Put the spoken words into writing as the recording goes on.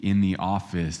in the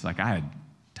office. Like, I had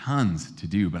tons to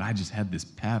do, but I just had this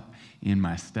pep in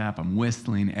my step. I'm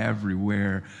whistling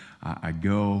everywhere I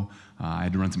go. I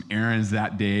had to run some errands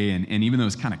that day, and even though it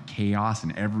was kind of chaos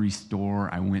in every store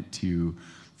I went to,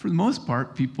 for the most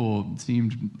part, people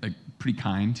seemed like pretty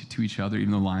kind to each other, even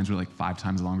though lines were like 5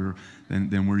 times longer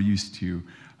than we're used to.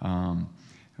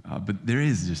 But there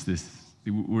is just this,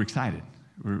 we're excited.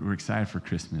 We're excited for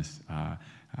Christmas,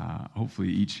 hopefully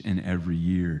each and every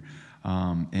year.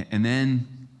 And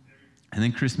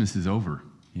then Christmas is over,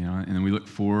 and then we look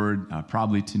forward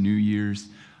probably to New Year's,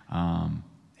 and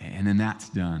then that's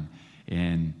done.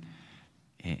 And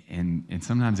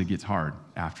sometimes it gets hard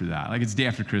after that. Like, it's day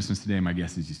after Christmas today. My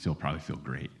guess is you still probably feel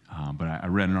great. But I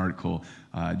read an article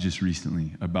just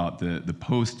recently about the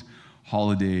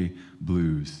post-holiday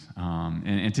blues.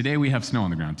 And today we have snow on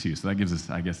the ground too. So that gives us,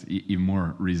 I guess, even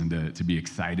more reason to be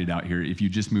excited out here. If you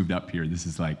just moved up here, this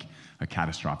is like a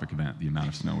catastrophic event, the amount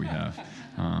of snow we have.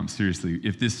 Seriously,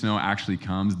 if this snow actually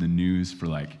comes, the news for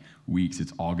like weeks,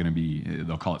 it's all going to be,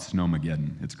 they'll call it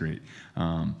Snowmageddon. It's great.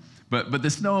 But the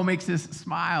snow makes us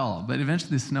smile. But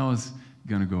eventually the snow is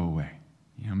going to go away.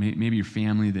 Maybe your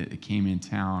family that came in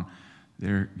town,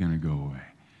 they're going to go away.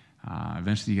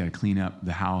 Eventually you got to clean up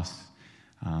the house.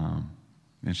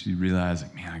 Eventually you realize,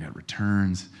 like, man, I got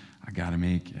returns I got to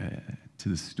make to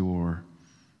the store.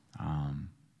 A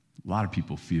lot of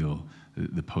people feel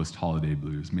the post-holiday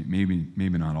blues.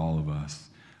 Maybe not all of us.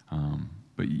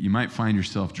 But you might find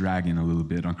yourself dragging a little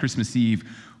bit. On Christmas Eve,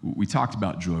 we talked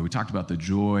about joy. We talked about the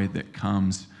joy that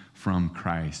comes from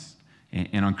Christ.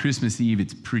 And on Christmas Eve,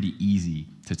 it's pretty easy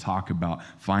to talk about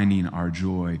finding our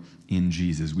joy in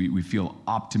Jesus. We feel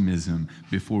optimism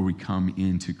before we come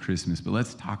into Christmas. But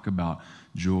let's talk about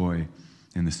joy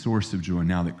and the source of joy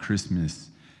now that Christmas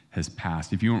has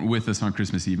passed. If you weren't with us on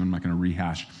Christmas Eve, I'm not going to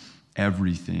rehash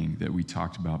everything that we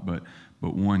talked about, but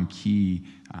one key,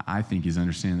 I think, is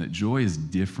understanding that joy is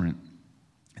different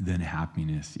than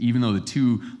happiness. Even though the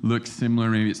two look similar,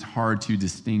 maybe it's hard to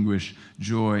distinguish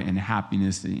joy and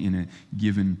happiness in a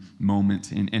given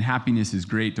moment. And happiness is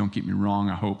great, don't get me wrong.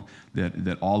 I hope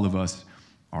that all of us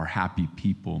are happy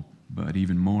people, but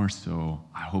even more so,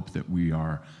 I hope that we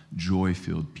are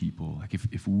joy-filled people. Like,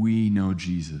 if we know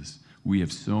Jesus, we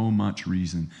have so much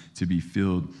reason to be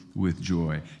filled with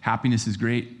joy. Happiness is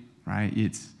great, right?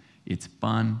 It's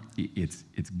fun,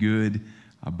 it's good,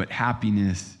 but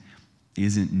happiness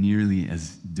isn't nearly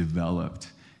as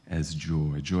developed as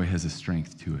joy. Joy has a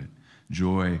strength to it.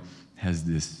 Joy has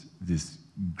this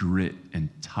grit and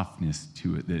toughness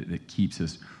to it that keeps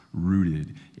us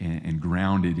rooted and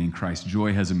grounded in Christ.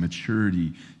 Joy has a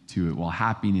maturity to it, while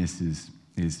happiness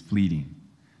is fleeting.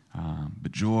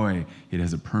 But joy, it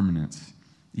has a permanence,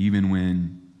 even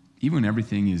when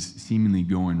everything is seemingly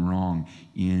going wrong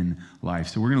in life.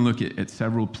 So we're going to look at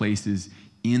several places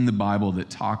in the Bible that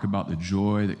talk about the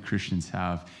joy that Christians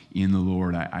have in the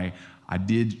Lord. I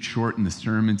did shorten the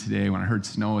sermon today. When I heard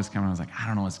snow was coming, I was like, I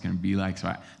don't know what it's going to be like, so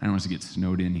I don't want us to get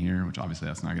snowed in here, which obviously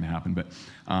that's not going to happen. But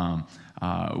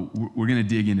we're going to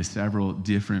dig into several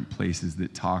different places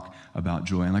that talk about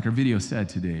joy. And like our video said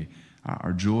today,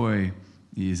 our joy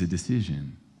is a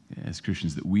decision as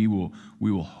Christians, that we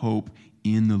will hope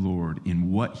in the Lord,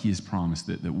 in what he has promised,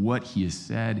 that what he has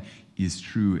said is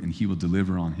true, and he will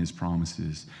deliver on his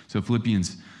promises. So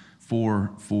Philippians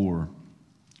 4:4,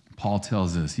 Paul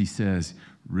tells us, he says,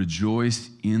 rejoice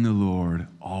in the Lord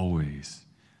always.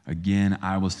 Again,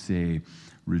 I will say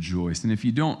rejoice. And if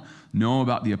you don't know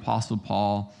about the Apostle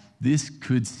Paul, this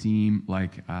could seem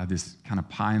like this kind of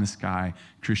pie-in-the-sky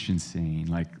Christian saying,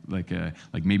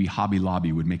 like maybe Hobby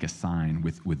Lobby would make a sign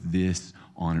with this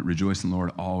on it. Rejoice in the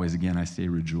Lord always. Again, I say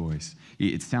rejoice.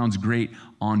 It sounds great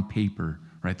on paper,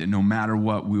 right? That no matter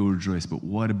what, we will rejoice. But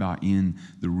what about in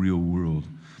the real world?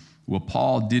 Well,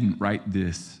 Paul didn't write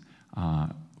this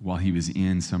while he was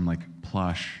in some like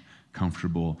plush,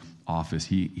 comfortable office.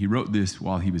 He wrote this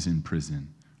while he was in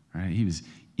prison, right? He was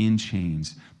in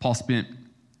chains. Paul spent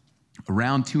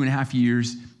around 2.5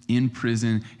 years in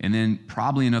prison, and then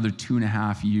probably another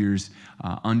 2.5 years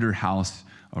under house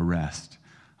arrest.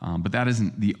 But that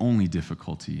isn't the only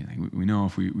difficulty. We know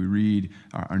if we read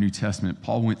our New Testament,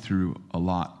 Paul went through a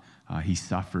lot. He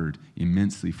suffered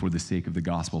immensely for the sake of the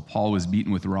gospel. Paul was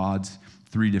beaten with rods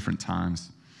 3 different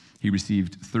times. He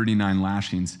received 39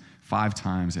 lashings 5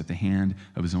 times at the hand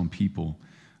of his own people.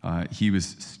 He was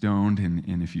stoned,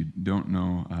 and if you don't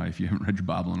know, if you haven't read your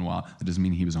Bible in a while, that doesn't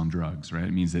mean he was on drugs, right?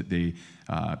 It means that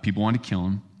people wanted to kill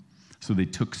him, so they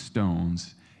took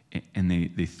stones and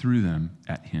they threw them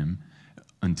at him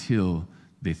until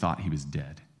they thought he was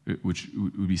dead, which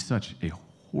would be such a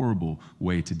horrible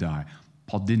way to die.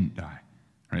 Paul didn't die,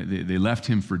 right? They left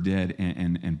him for dead,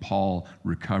 and Paul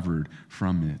recovered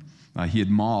from it. He had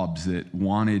mobs that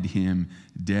wanted him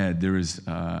dead. There was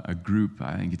a group,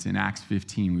 I think it's in Acts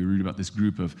 15, we read about this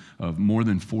group of more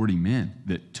than 40 men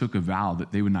that took a vow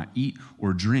that they would not eat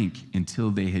or drink until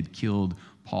they had killed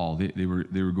Paul. They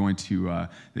were going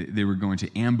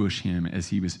to ambush him as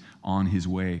he was on his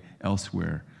way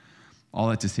elsewhere. All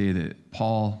that to say that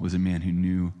Paul was a man who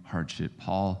knew hardship.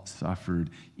 Paul suffered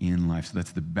in life. So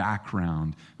that's the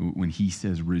background when he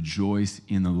says, rejoice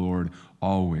in the Lord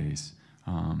always.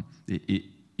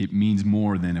 It means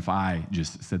more than if I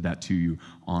just said that to you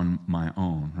on my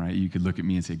own, right? You could look at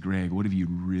me and say, Greg, what have you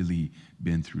really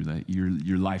been through? That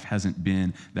your life hasn't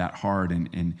been that hard,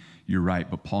 and you're right.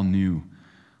 But Paul knew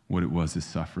what it was to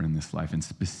suffer in this life, and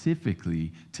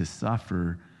specifically to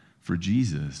suffer for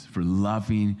Jesus, for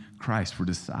loving Christ, for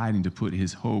deciding to put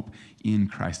his hope in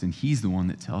Christ. And he's the one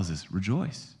that tells us,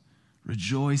 rejoice.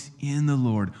 Rejoice in the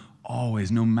Lord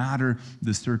always, no matter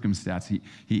the circumstance.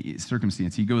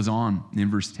 He goes on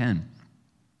in verse 10.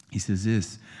 He says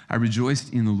this, I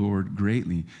rejoiced in the Lord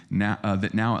greatly,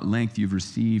 that now at length you've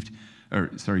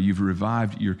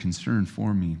revived your concern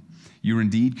for me. You were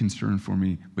indeed concerned for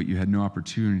me, but you had no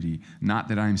opportunity. Not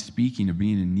that I am speaking of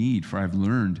being in need, for I've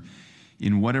learned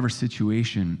in whatever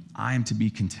situation I am to be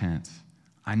content.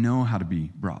 I know how to be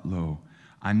brought low.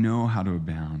 I know how to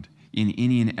abound. In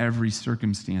any and every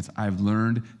circumstance, I've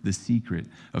learned the secret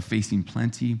of facing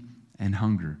plenty and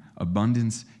hunger,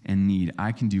 abundance and need.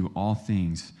 I can do all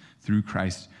things through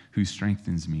Christ who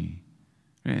strengthens me.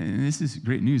 And this is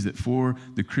great news that for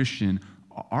the Christian,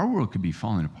 our world could be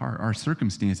falling apart. Our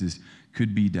circumstances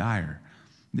could be dire.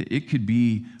 It could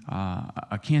be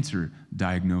a cancer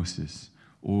diagnosis,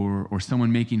 or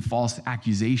someone making false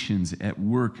accusations at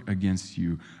work against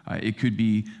you. It could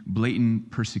be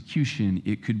blatant persecution.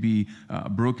 It could be a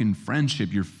broken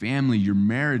friendship. Your family, your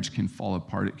marriage can fall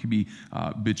apart. It could be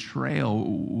betrayal,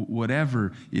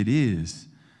 whatever it is.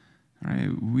 All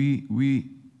right? We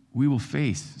will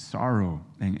face sorrow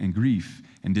and grief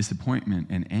and disappointment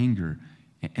and anger,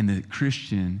 and the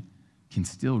Christian can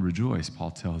still rejoice, Paul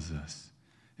tells us.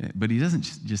 But he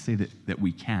doesn't just say that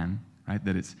we can, right?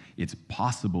 That it's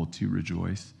possible to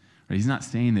rejoice. Right? He's not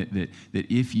saying that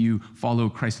if you follow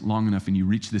Christ long enough and you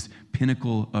reach this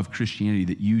pinnacle of Christianity,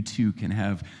 that you too can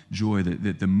have joy,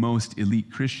 that the most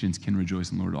elite Christians can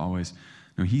rejoice in the Lord always.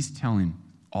 No, he's telling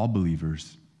all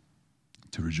believers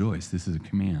to rejoice. This is a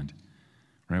command.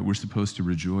 Right? We're supposed to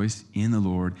rejoice in the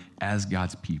Lord as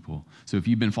God's people. So if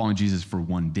you've been following Jesus for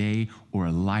one day or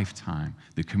a lifetime,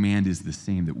 the command is the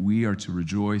same, that we are to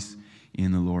rejoice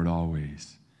in the Lord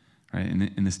always. Right?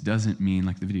 And this doesn't mean,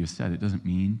 like the video said, it doesn't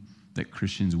mean that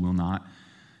Christians will not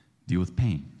deal with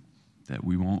pain, that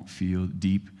we won't feel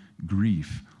deep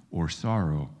grief or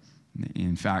sorrow.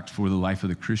 In fact, for the life of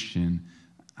the Christian,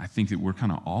 I think that we're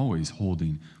kind of always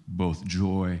holding both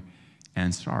joy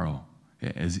and sorrow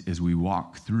as we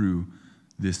walk through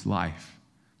this life.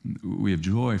 We have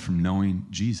joy from knowing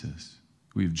Jesus.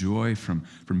 We have joy from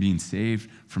being saved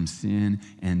from sin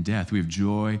and death. We have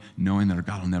joy knowing that our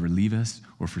God will never leave us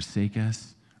or forsake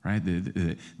us, right?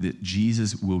 That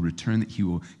Jesus will return, that he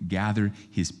will gather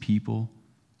his people,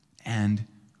 and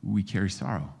we carry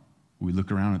sorrow. We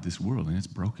look around at this world and it's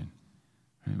broken.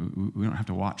 Right? We don't have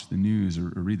to watch the news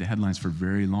or read the headlines for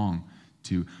very long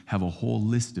to have a whole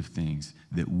list of things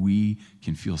that we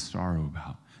can feel sorrow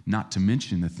about, not to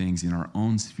mention the things in our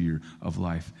own sphere of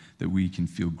life that we can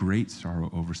feel great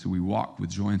sorrow over. So we walk with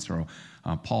joy and sorrow.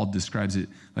 Paul describes it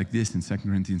like this in 2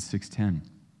 Corinthians 6:10.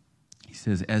 He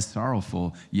says, as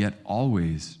sorrowful, yet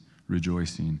always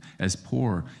rejoicing, as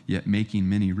poor, yet making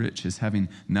many rich, as having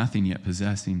nothing, yet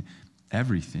possessing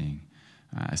everything.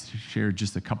 I shared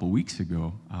just a couple weeks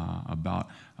ago about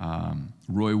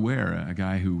Roy Ware, a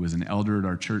guy who was an elder at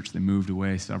our church. They moved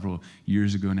away several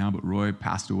years ago now, but Roy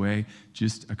passed away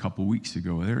just a couple weeks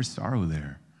ago. There's sorrow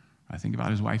there. I think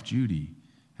about his wife, Judy.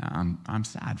 I'm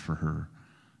sad for her.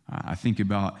 I think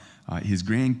about his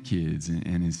grandkids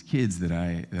and his kids that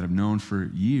I've known for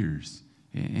years,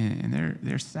 and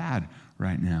they're sad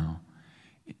right now.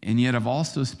 And yet I've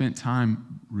also spent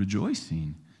time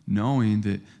rejoicing, knowing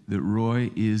that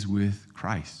Roy is with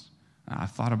Christ. I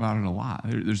thought about it a lot.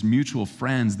 There's mutual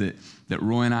friends that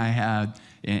Roy and I had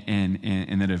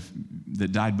and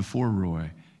that died before Roy.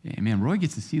 And man, Roy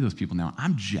gets to see those people now.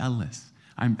 I'm jealous.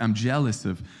 I'm jealous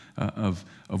of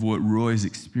what Roy's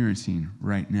experiencing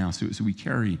right now. So we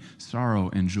carry sorrow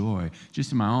and joy.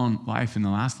 Just in my own life in the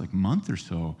last month or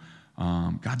so,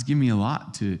 God's given me a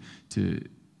lot to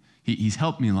He's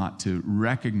helped me a lot to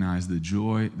recognize the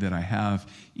joy that I have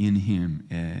in him,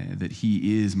 that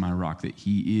he is my rock, that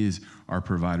he is our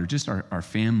provider. Just our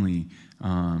family,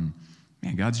 man,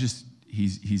 God's just,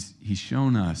 he's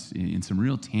shown us in some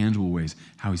real tangible ways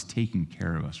how he's taking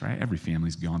care of us, right? Every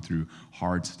family's gone through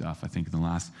hard stuff, I think, in the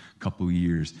last couple of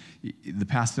years. The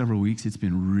past several weeks, it's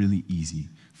been really easy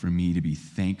for me to be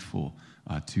thankful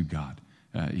to God.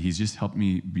 He's just helped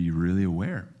me be really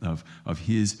aware of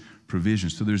his provision.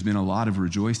 So there's been a lot of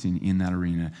rejoicing in that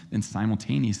arena. Then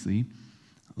simultaneously,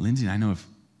 Lindsay and I know of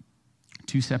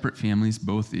two separate families,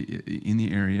 both in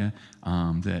the area,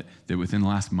 that within the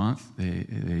last month,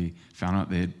 they found out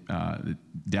they had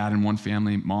dad in one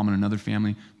family, mom in another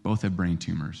family, both have brain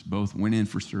tumors. Both went in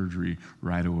for surgery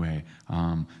right away.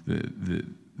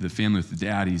 The family with the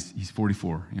dad, he's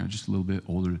 44, just a little bit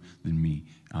older than me.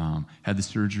 Had the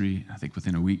surgery, I think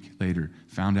within a week later,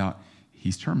 found out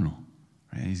he's terminal.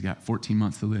 Right? He's got 14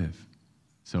 months to live.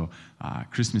 So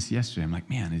Christmas yesterday, I'm like,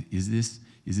 man, is this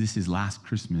his last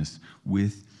Christmas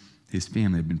with his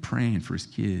family? I've been praying for his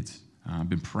kids. I've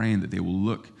been praying that they will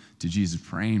look to Jesus,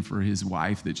 praying for his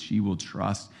wife, that she will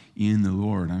trust in the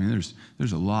Lord. I mean,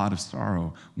 there's a lot of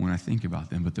sorrow when I think about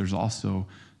them, but there's also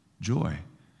joy.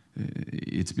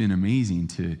 It's been amazing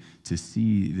to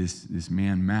see this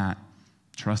man, Matt,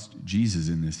 trust Jesus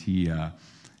in this.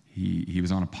 He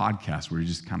was on a podcast where he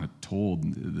just kind of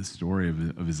told the story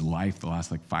of his life the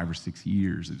last 5 or 6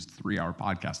 years. It was a 3-hour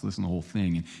podcast, listen to the whole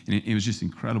thing. And it was just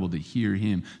incredible to hear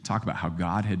him talk about how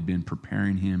God had been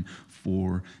preparing him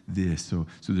for this. So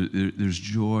there's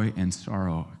joy and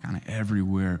sorrow kind of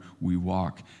everywhere we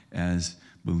walk as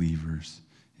believers.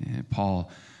 And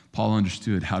Paul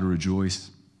understood how to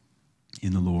rejoice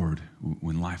in the Lord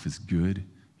when life is good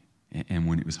and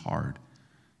when it was hard.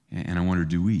 And I wonder,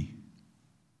 do we?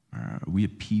 Are we a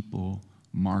people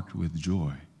marked with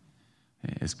joy?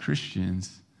 As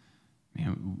Christians,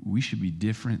 man, we should be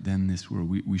different than this world.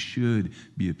 We should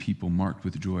be a people marked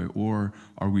with joy. Or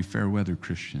are we fair weather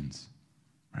Christians?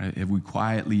 Right? Have we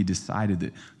quietly decided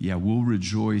that, we'll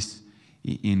rejoice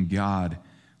in God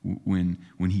when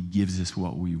he gives us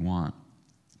what we want?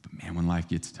 But man, when life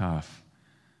gets tough,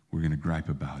 we're going to gripe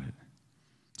about it.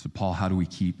 So Paul, how do we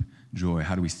keep joy?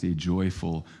 How do we stay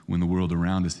joyful when the world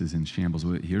around us is in shambles?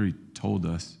 Well, here he told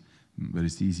us, but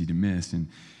it's easy to miss. And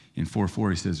in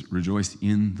 4:4, he says, rejoice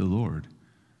in the Lord.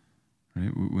 Right?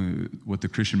 What the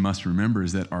Christian must remember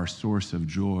is that our source of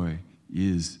joy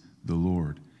is the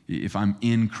Lord. If I'm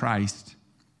in Christ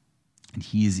and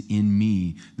he is in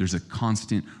me, there's a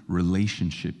constant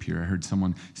relationship here. I heard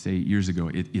someone say years ago,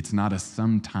 it's not a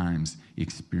sometimes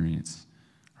experience.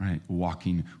 Right,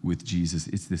 walking with Jesus.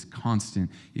 It's this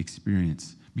constant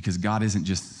experience because God isn't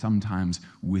just sometimes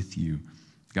with you.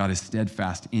 God is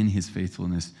steadfast in his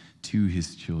faithfulness to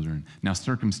his children. Now,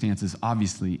 circumstances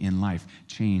obviously in life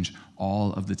change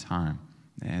all of the time.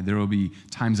 And there will be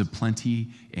times of plenty,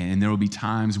 and there will be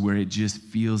times where it just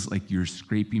feels like you're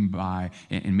scraping by,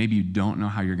 and maybe you don't know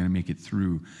how you're going to make it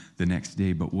through the next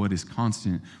day. But what is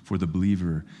constant for the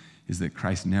believer is that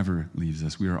Christ never leaves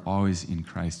us. We are always in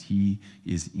Christ. He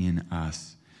is in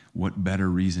us. What better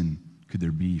reason could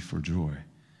there be for joy?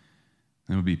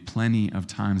 There will be plenty of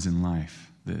times in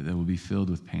life that will be filled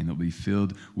with pain, that will be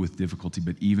filled with difficulty,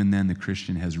 but even then the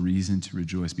Christian has reason to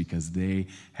rejoice because they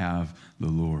have the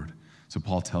Lord. So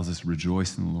Paul tells us,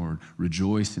 rejoice in the Lord.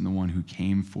 Rejoice in the one who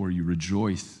came for you.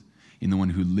 Rejoice in the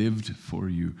one who lived for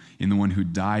you, in the one who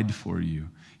died for you,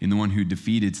 in the one who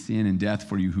defeated sin and death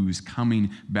for you, who is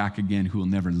coming back again, who will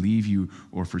never leave you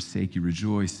or forsake you.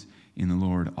 Rejoice in the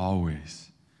Lord always.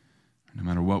 No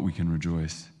matter what, we can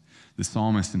rejoice. The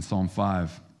psalmist in Psalm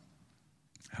 5,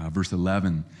 verse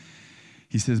 11,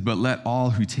 he says, but let all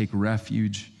who take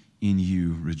refuge in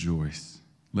you rejoice.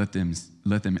 Let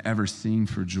them ever sing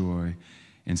for joy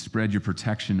and spread your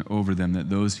protection over them, that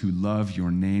those who love your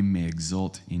name may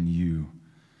exult in you.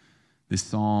 This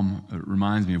psalm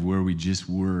reminds me of where we just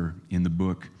were in the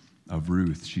book of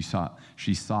Ruth. She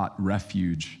sought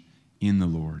refuge in the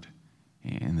Lord.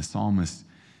 And the psalmist,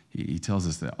 he tells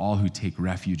us that all who take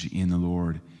refuge in the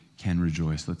Lord can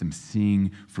rejoice. Let them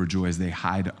sing for joy as they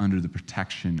hide under the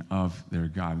protection of their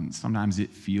God. And sometimes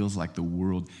it feels like the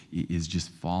world is just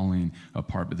falling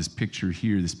apart. But this picture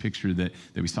here, this picture that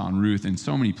we saw in Ruth and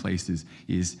so many places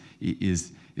is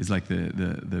like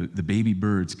the baby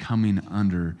birds coming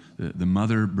under the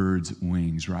mother bird's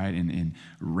wings, right? And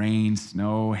rain,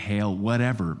 snow, hail,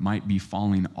 whatever might be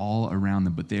falling all around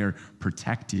them, but they are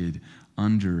protected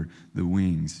under the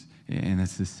wings. And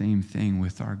that's the same thing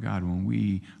with our God. When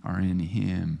we are in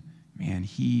him, man,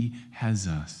 he has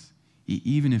us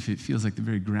Even if it feels like the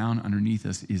very ground underneath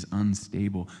us is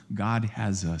unstable, God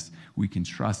has us. We can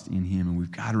trust in him, and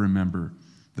we've got to remember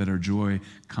that our joy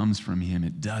comes from him.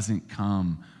 It doesn't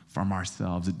come from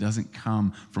ourselves. It doesn't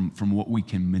come from what we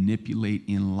can manipulate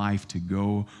in life to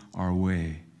go our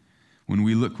way. When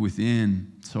we look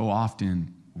within, so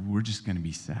often, we're just going to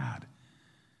be sad.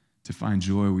 To find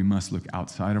joy, we must look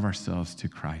outside of ourselves to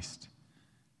Christ.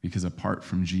 Because apart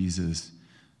from Jesus,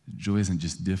 joy isn't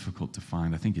just difficult to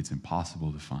find. I think it's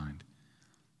impossible to find.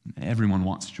 Everyone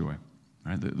wants joy,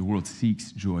 right? The world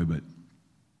seeks joy, but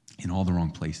in all the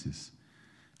wrong places.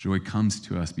 Joy comes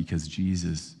to us because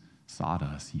Jesus sought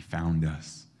us. He found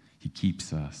us. He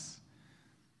keeps us.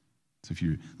 So if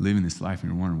you're living this life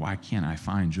and you're wondering, why can't I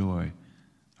find joy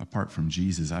apart from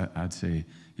Jesus? I'd say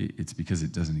it's because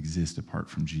it doesn't exist apart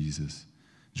from Jesus.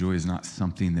 Joy is not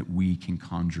something that we can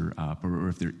conjure up, or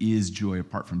if there is joy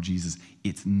apart from Jesus,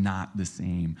 it's not the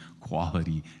same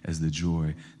quality as the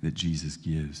joy that Jesus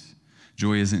gives.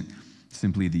 Joy isn't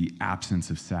simply the absence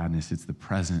of sadness, it's the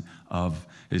presence of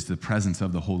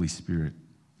the Holy Spirit.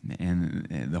 And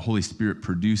the Holy Spirit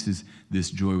produces this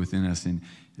joy within us, and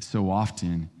so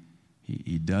often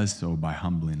he does so by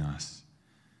humbling us,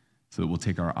 so that we'll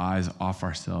take our eyes off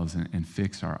ourselves and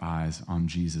fix our eyes on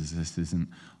Jesus. This isn't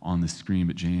on the screen,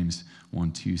 but James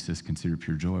 1:2 says, consider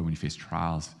pure joy when you face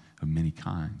trials of many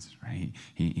kinds, right?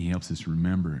 He helps us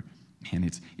remember, and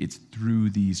it's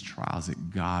through these trials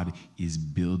that God is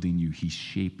building you. He's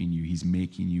shaping you. He's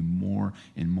making you more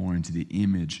and more into the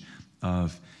image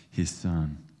of his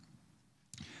Son.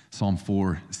 Psalm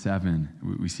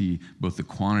 4:7, we see both the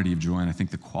quantity of joy and I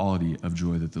think the quality of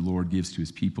joy that the Lord gives to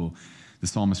his people. The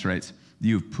psalmist writes,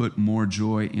 you have put more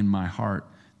joy in my heart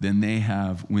than they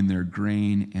have when their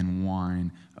grain and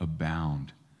wine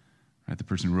abound. Right? The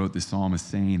person who wrote this psalm is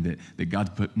saying that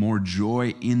God's put more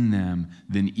joy in them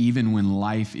than even when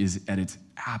life is at its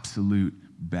absolute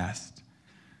best.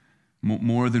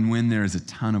 More than when there is a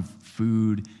ton of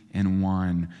food and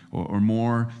wine, or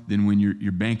more than when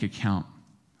your bank account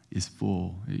is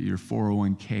full, your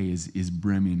 401k is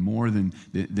brimming, more than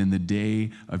the day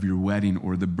of your wedding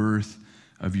or the birth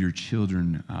of your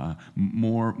children,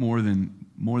 more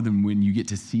than when you get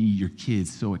to see your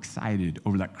kids so excited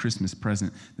over that Christmas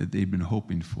present that they've been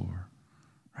hoping for.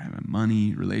 Right?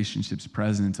 Money, relationships,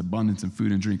 presents, abundance of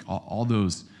food and drink, all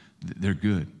those, they're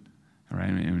good. All right?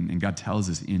 And God tells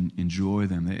us, enjoy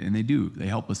them, and they do. They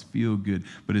help us feel good.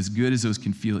 But as good as those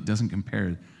can feel, it doesn't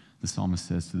compare, the psalmist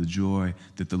says, to the joy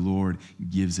that the Lord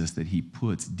gives us, that he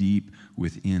puts deep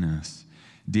within us.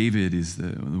 David is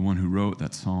the one who wrote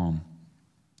that psalm.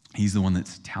 He's the one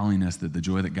that's telling us that the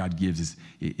joy that God gives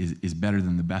is better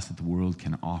than the best that the world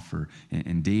can offer.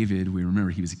 And David, we remember,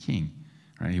 he was a king,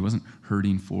 right? He wasn't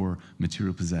hurting for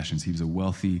material possessions. He was a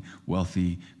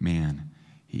wealthy man.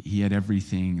 He had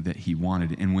everything that he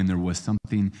wanted. And when there was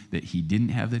something that he didn't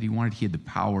have that he wanted, he had the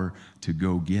power to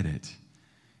go get it.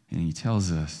 And he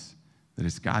tells us that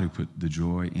it's God who put the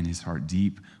joy in his heart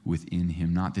deep within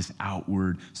him, not this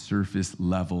outward surface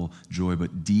level joy,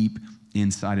 but deep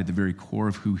inside at the very core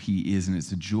of who he is. And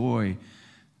it's a joy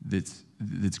that's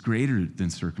greater than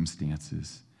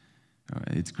circumstances.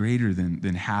 It's greater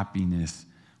than happiness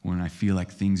when I feel like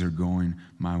things are going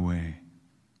my way.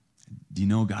 Do you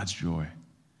know God's joy?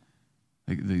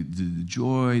 Like the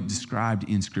joy described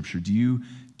in Scripture, do you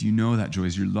know that joy?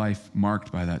 Is your life marked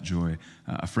by that joy?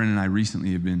 A friend and I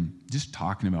recently have been just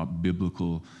talking about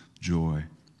biblical joy,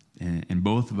 and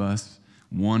both of us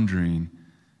wondering,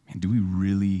 man, do we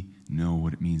really know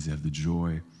what it means to have the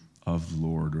joy of the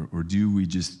Lord, or do we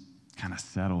just kind of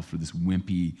settle for this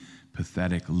wimpy,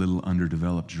 pathetic, little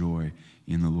underdeveloped joy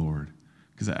in the Lord?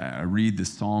 Because I read the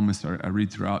psalmist, or I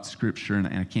read throughout Scripture, and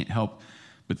I can't help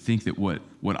but think that what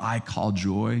I call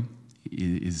joy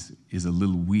is a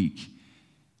little weak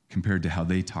compared to how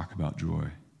they talk about joy,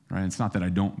 right? It's not that I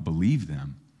don't believe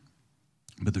them,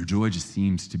 but their joy just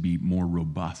seems to be more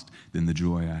robust than the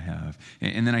joy I have.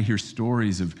 And then I hear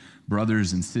stories of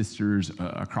brothers and sisters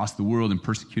across the world in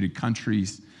persecuted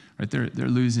countries, right? They're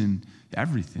losing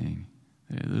everything.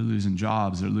 They're losing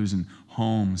jobs. They're losing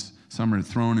homes. Some are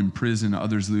thrown in prison.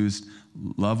 Others lose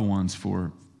loved ones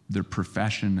for their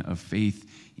profession of faith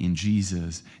in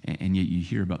Jesus, and yet you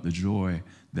hear about the joy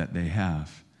that they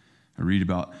have. I read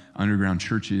about underground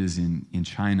churches in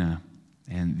China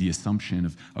and the assumption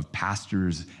of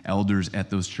pastors, elders at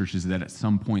those churches that at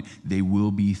some point they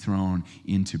will be thrown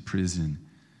into prison.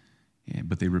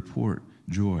 But they report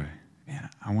joy. Man,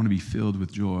 I want to be filled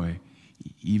with joy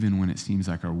even when it seems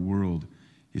like our world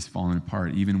is falling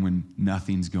apart, even when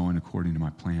nothing's going according to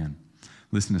my plan.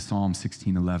 Listen to Psalm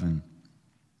 16:11.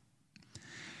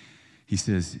 He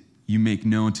says, You make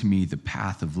known to me the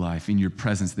path of life. In your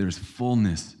presence, there is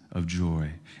fullness of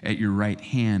joy. At your right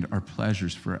hand are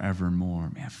pleasures forevermore.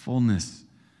 Man, fullness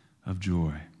of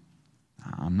joy.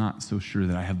 I'm not so sure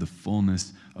that I have the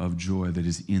fullness of joy that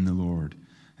is in the Lord.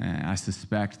 And I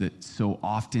suspect that so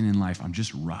often in life, I'm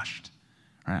just rushed.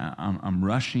 Right? I'm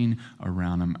rushing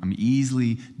around. I'm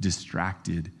easily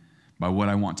distracted by what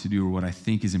I want to do or what I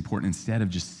think is important instead of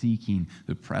just seeking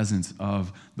the presence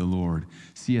of the Lord.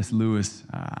 C.S. Lewis,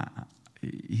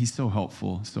 he's so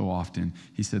helpful so often.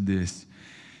 He said this.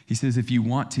 He says, if you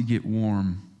want to get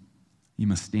warm, you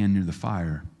must stand near the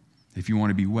fire. If you want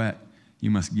to be wet,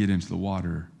 you must get into the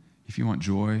water. If you want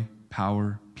joy,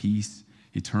 power, peace,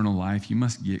 eternal life, you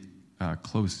must get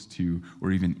close to or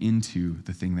even into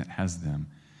the thing that has them.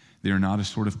 They are not a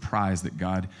sort of prize that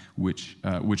God, which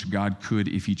God could,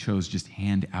 if he chose, just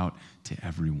hand out to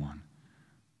everyone.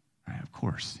 Right? Of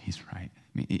course, he's right. I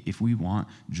mean, if we want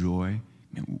joy,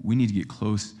 we need to get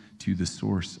close to the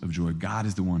source of joy. God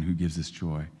is the one who gives us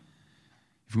joy.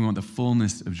 If we want the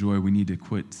fullness of joy, we need to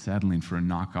quit settling for a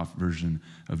knockoff version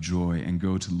of joy and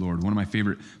go to the Lord. One of my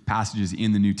favorite passages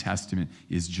in the New Testament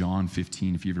is John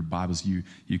 15. If you have your Bibles, you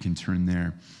can turn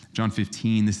there. John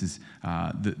 15, this is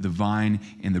the vine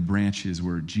and the branches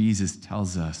where Jesus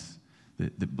tells us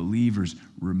that believers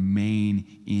remain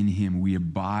in him. We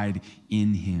abide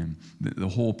in him. The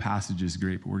whole passage is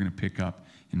great, but we're going to pick up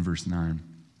in verse 9.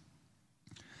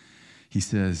 He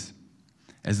says,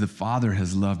 as the Father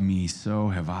has loved me, so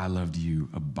have I loved you.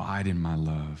 Abide in my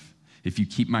love. If you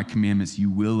keep my commandments,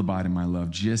 you will abide in my love,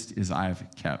 just as I have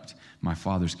kept my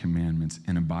Father's commandments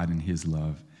and abide in his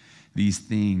love. These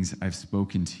things I've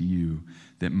spoken to you,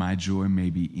 that my joy may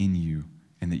be in you,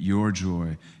 and that your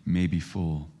joy may be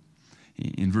full.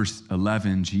 In verse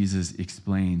 11, Jesus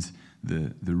explains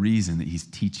the reason that he's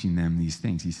teaching them these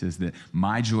things. He says that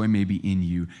my joy may be in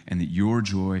you and that your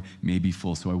joy may be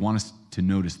full. So I want us to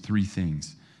notice three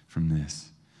things from this.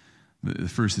 The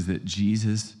first is that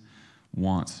Jesus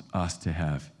wants us to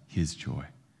have his joy.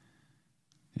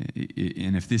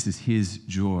 And if this is his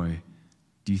joy,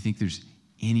 do you think there's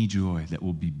any joy that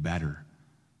will be better?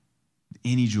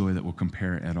 Any joy that will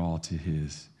compare at all to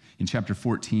his? In chapter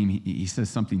 14, he says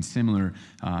something similar.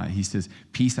 He says,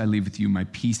 peace I leave with you, my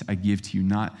peace I give to you,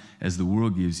 not as the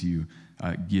world gives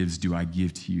do I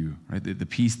give to you. Right? The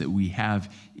peace that we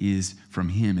have is from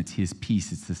him. It's his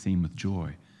peace. It's the same with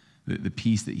joy. The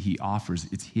peace that he offers,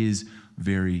 it's his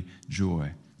very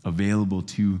joy available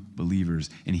to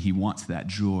believers, and he wants that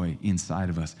joy inside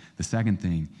of us. The second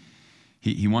thing,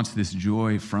 he wants this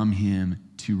joy from him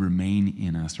to remain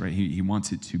in us, right? He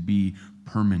wants it to be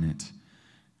permanent.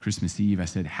 Christmas Eve, I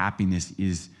said happiness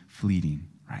is fleeting,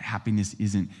 right? Happiness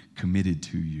isn't committed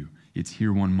to you. It's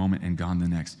here one moment and gone the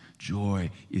next. Joy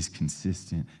is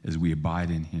consistent as we abide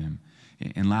in him.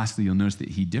 And lastly, you'll notice that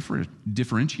he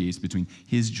differentiates between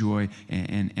his joy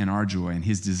and our joy. And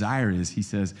his desire is, he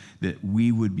says, that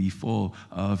we would be full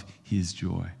of his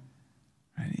joy.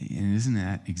 Right? And isn't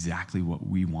that exactly what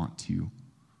we want to?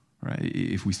 Right?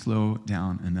 If we slow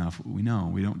down enough, we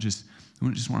know we don't just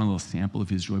want a little sample of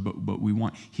his joy, but we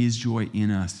want his joy in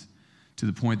us to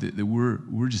the point that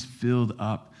we're just filled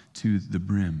up to the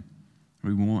brim.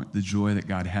 We want the joy that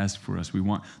God has for us. We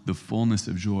want the fullness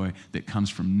of joy that comes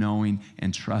from knowing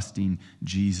and trusting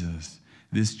Jesus.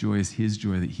 This joy is his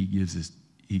joy that he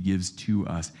gives to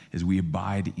us as we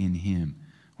abide in him.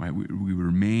 Right? We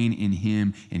remain in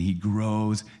him, and he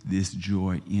grows this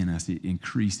joy in us. It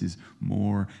increases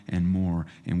more and more,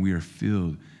 and we are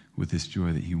filled with this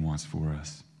joy that he wants for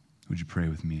us. Would you pray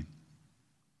with me?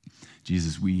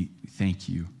 Jesus, we thank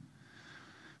you.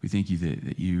 We thank you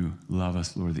that you love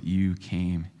us, Lord, that you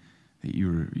came, that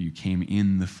you came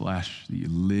in the flesh, that you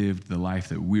lived the life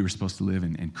that we were supposed to live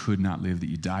and could not live, that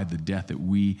you died the death that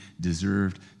we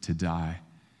deserved to die.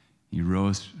 You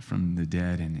rose from the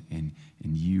dead, and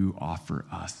you offer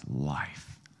us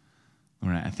life.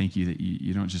 Lord, I thank you that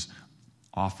you don't just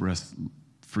offer us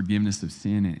forgiveness of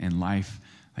sin and life.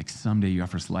 Like someday you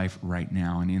offer us life right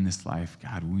now. And in this life,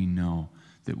 God, we know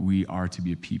that we are to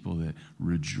be a people that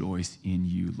rejoice in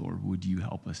you, Lord. Would you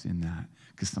help us in that?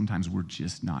 Because sometimes we're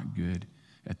just not good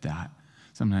at that.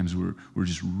 Sometimes we're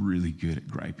just really good at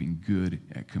griping, good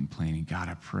at complaining. God,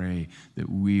 I pray that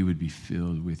we would be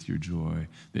filled with your joy,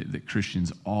 that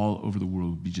Christians all over the world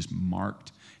would be just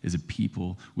marked as a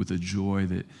people with a joy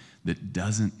that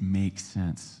doesn't make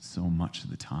sense so much of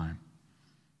the time.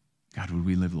 God, would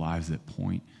we live lives that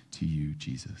point to you,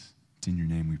 Jesus? It's in your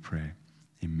name we pray.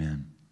 Amen.